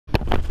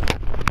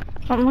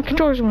Oh, my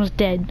controller's almost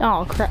dead.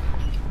 Oh crap.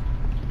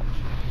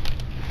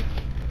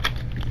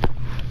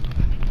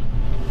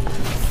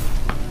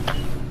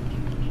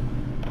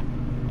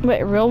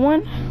 Wait, a real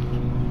one?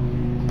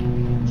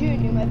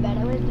 Junior, my bad.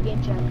 I went to get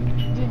you.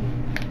 Junior.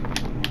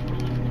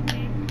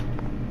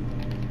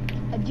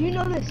 Do you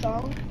know this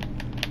song?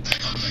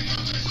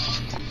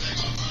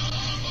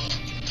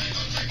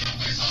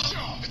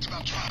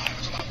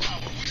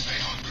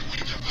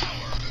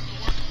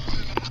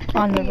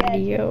 On the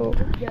radio.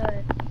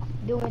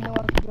 Doing the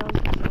Walker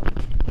Johnson song.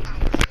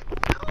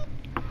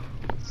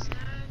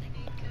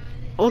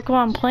 Look what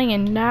I'm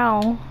playing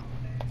now.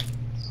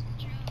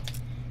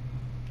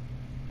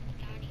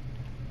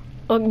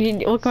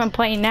 Look what I'm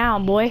playing now,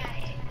 boy.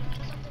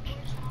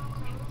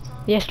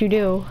 Yes, you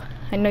do.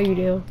 I know you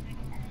do.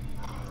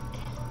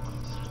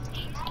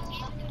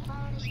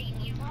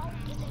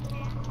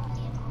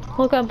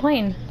 Look what I'm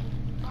playing.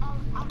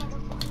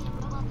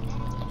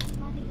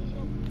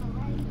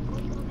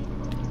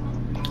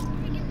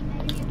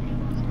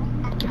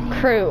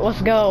 Crew,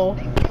 let's go.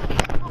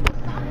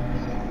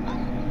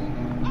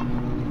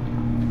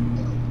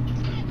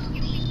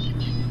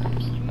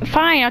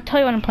 Fine, I'll tell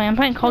you what I'm playing. I'm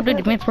playing Call of Duty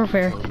Advanced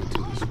Warfare.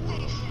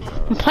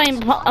 I'm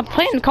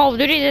playing Call of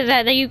Duty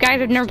that you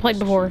guys have never played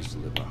before.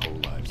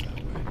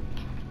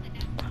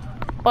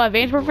 Oh,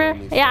 Advanced Warfare?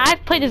 Yeah,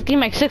 I've played this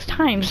game like 6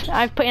 times.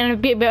 I've played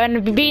and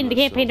beaten the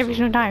campaign every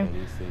single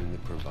time.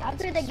 I've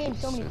played that game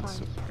so many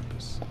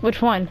times.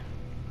 Which one?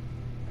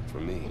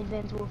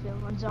 Advanced Warfare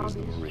on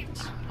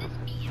zombies.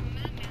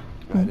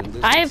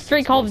 I have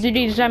 3 Call of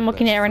Duties I'm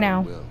looking at right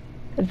now.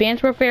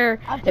 Advanced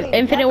Warfare,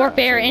 Infinite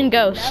Warfare, and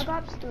Ghost.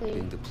 Black Ops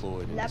 3,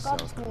 Black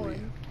Ops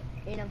 1,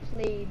 and I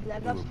played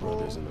Black Ops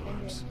 4, and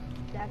then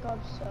Black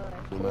Ops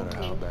 4,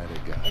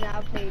 and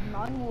I played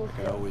Modern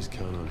Warfare,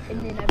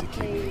 and then I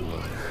played...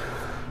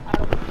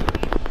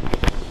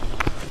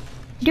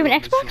 Do you have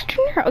an Xbox,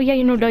 Junior? Oh yeah,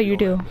 you know that you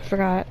do.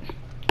 Forgot.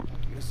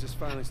 It's just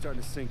finally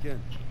starting to sink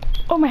in.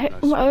 Oh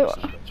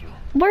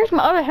where's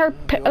my other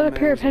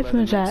pair of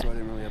headphones at?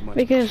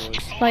 Because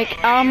like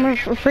I'm gonna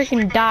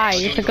freaking die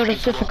if I go to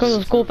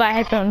school without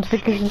headphones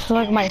because it's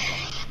like my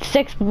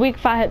 6th week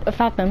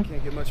without them.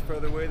 Can't get much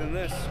further away than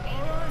this.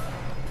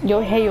 Yo,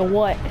 hey, yo,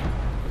 what?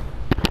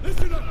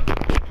 Listen up.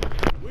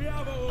 We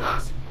have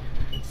orders.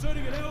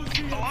 Inserting an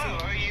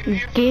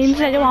LG. Games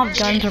that don't have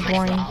guns are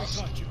boring.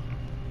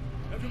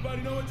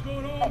 Everybody know what's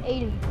going on?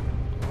 Aiden.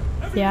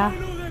 Yeah.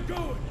 Everybody know they're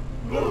going.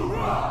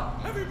 Hoorah!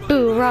 Everybody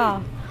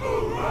Hoorah!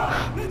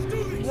 Hoorah! Let's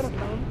do this. You got a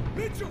phone?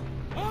 Mitchell,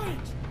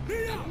 Hines,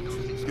 lead out.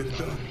 Let's get it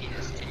done.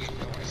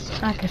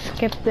 I can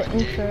skip the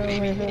intro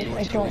if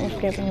I don't want to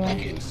skip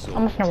anyway.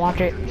 I'm just gonna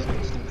watch it.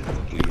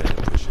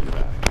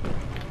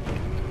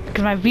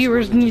 Because my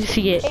viewers need to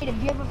see it. Aiden,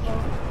 do you have a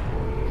phone?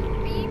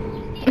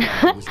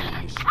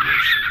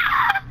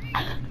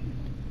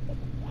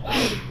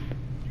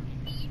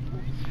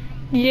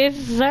 Yes,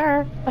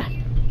 sir.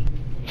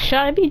 Should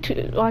I be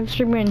live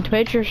streaming on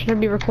Twitch or should I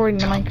be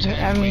recording on my?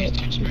 I mean,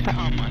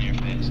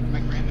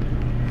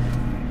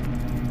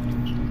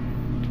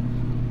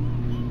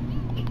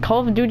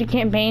 Call of Duty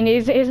campaign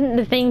isn't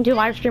the thing to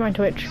live stream on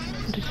Twitch.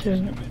 This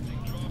isn't.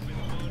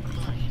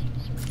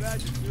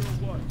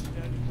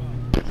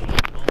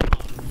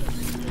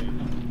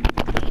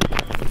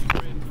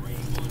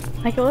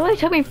 Like it literally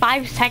took me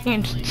 5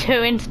 seconds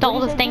to install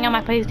this thing on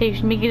my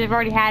PlayStation because I've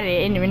already had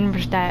it and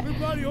remembers that.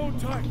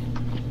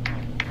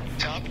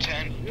 Top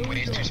 10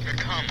 ways to spit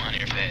cum on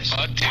your face.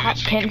 Top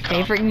 10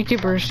 favorite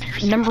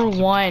YouTubers. Number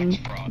 1,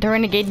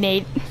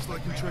 TheRenegadeNade.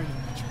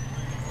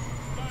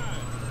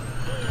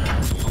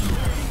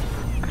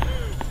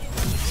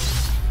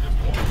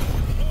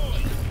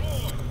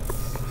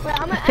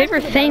 My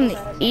favorite thing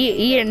to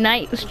eat at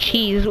night is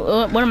cheese.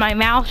 One of my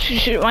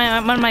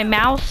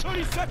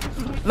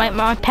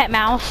pet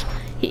mouse,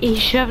 he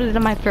shoves it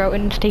in my throat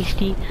and it's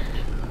tasty.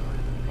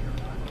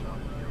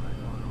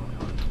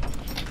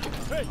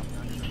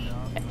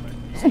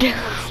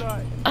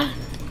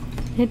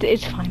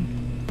 It's fine.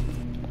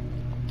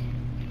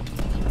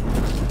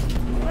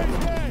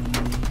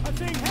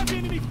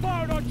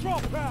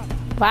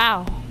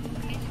 Wow.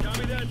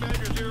 Copy that,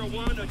 Badger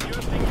 01,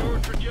 adjusting your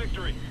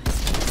trajectory.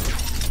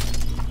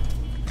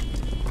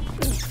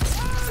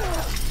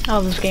 I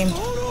love this game.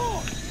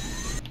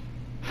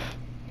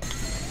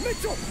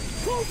 Mitchell,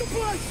 close the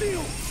black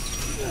seal.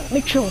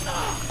 Mitchell.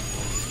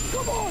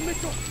 Come on,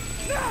 Mitchell.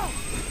 Now.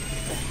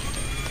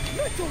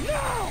 Mitchell,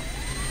 now.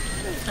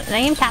 I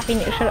am tapping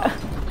it. Shut up.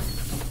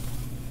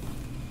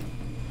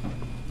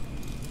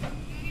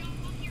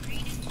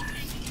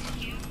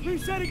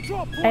 Resetting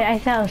drop point. I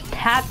said I was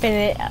tapping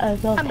it. I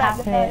was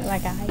tapping it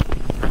like I.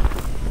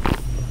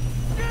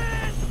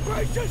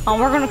 Oh,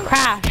 we're gonna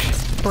crash,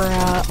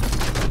 bruh.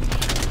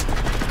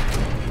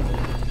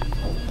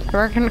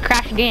 We're gonna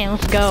crash again.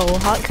 Let's go.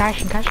 I like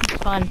crashing. Crashing is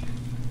fun.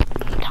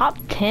 Top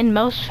 10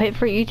 most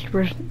favorite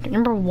YouTubers.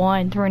 Number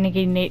 1,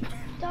 TheRenegadeNade.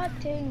 Top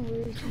 10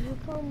 words you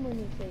come on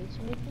your face.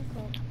 Make them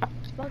come.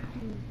 Fuck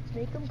you.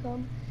 Make them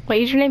come.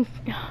 Wait, is your name?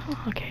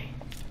 Okay.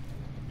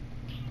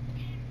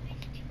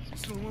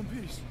 Still in one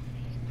piece.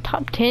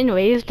 Top 10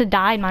 ways to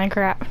die in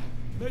Minecraft.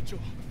 Mitchell,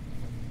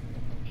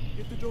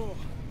 get the door.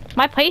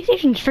 My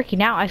PlayStation's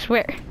freaking out, I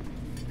swear.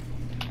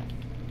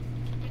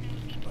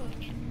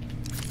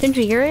 Didn't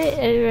you hear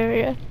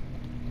it?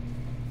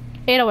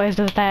 It always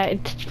does that,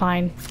 it's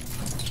fine.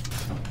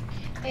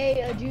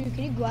 Hey, Junior,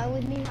 can you go out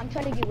with me? I'm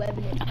trying to get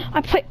weapons.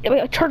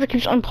 Wait, charger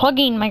keeps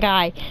unplugging, my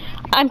guy.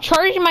 I'm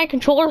charging my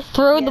controller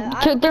through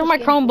through my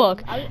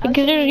Chromebook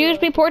because there's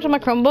USB ports on my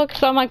Chromebook,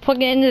 so I'm like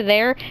plugging it into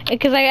there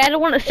because I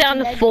don't want to sit on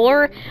the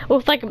floor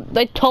with like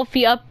 12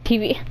 feet up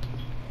TV.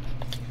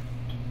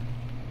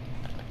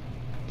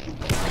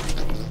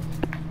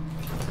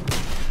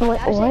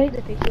 What?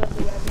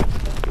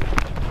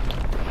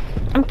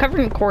 I'm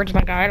covering the cords,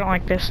 my guy. I don't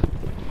like this.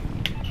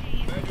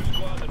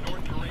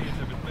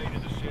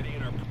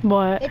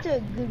 What? It's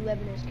a good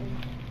weapon skin.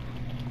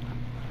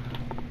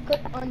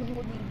 Click on the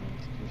whole thing.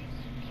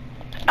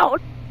 Oh.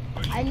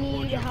 I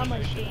need how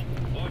much?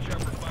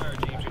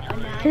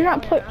 You're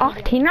not playing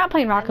Octane. You're not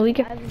playing Rocket League.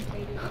 I haven't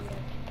played it yet.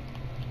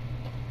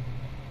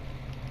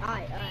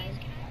 Aye.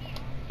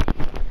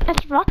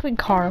 That's a Rocket League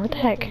car. What the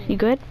heck? You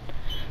good?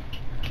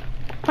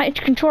 My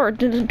controller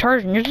isn't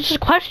charging. There's just a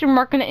question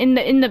mark in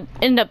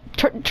the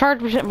charge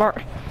percent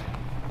bar.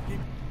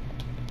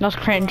 That was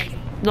cringe.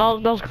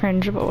 That was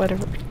cringe, but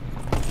whatever.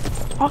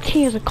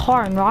 Octane is a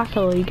car in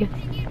Rocket League.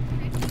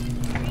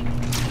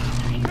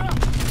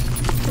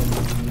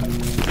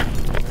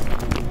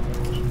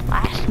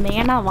 Last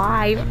man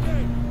alive.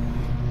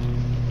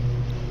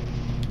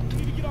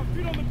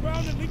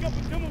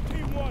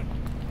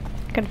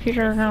 Got a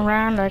future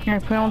around, I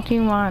can put on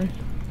team 1.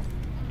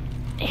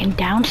 Aim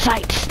down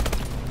sights.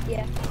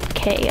 Yeah.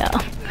 KO.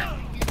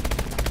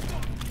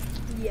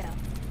 Yeah.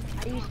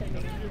 I used to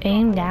make it.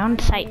 Aim down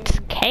sights.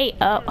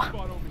 KO.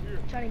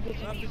 Trying to get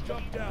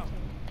some stuff.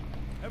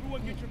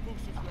 Everyone get your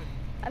boosters ready.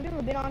 I've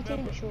never been on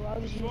team before.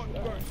 I'll just use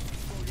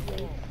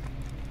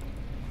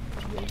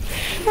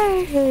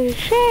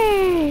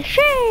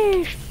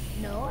Sheesh.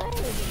 No, I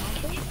haven't been on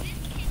team.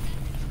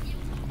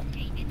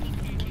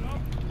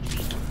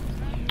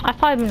 I've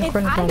probably been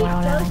recording for a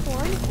while now.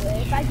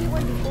 If I get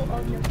one before,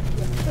 oh no.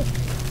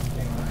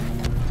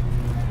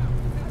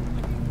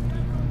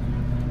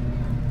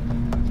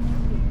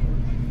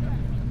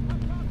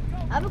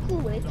 I have a cool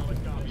way to do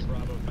this.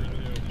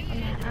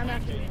 I'm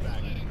not doing that.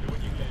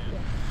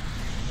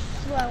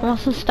 I want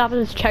to stop at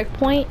this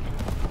checkpoint.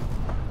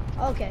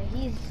 Okay,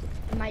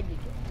 might be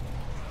good.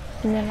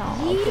 And then I'll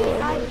go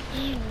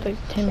like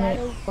 10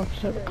 minutes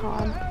after the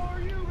con.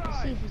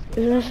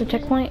 Isn't this a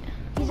checkpoint?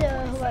 He's a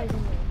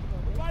Horizon man.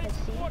 Let's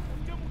see.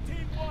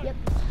 Yep,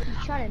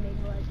 he's trying to make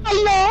Horizon.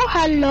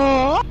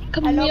 Hello.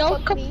 Hello,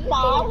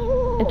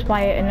 It's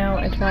Wyatt, no,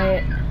 it's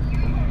Wyatt.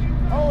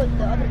 Oh,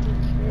 the other team.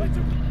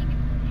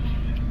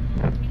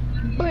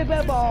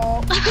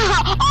 Oh!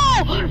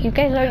 You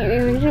guys are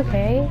you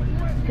okay?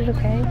 Is it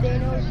okay?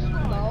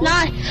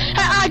 Nah,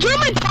 join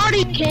my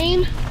party,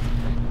 Kane.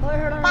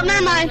 Oh,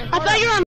 never mind. I thought you were on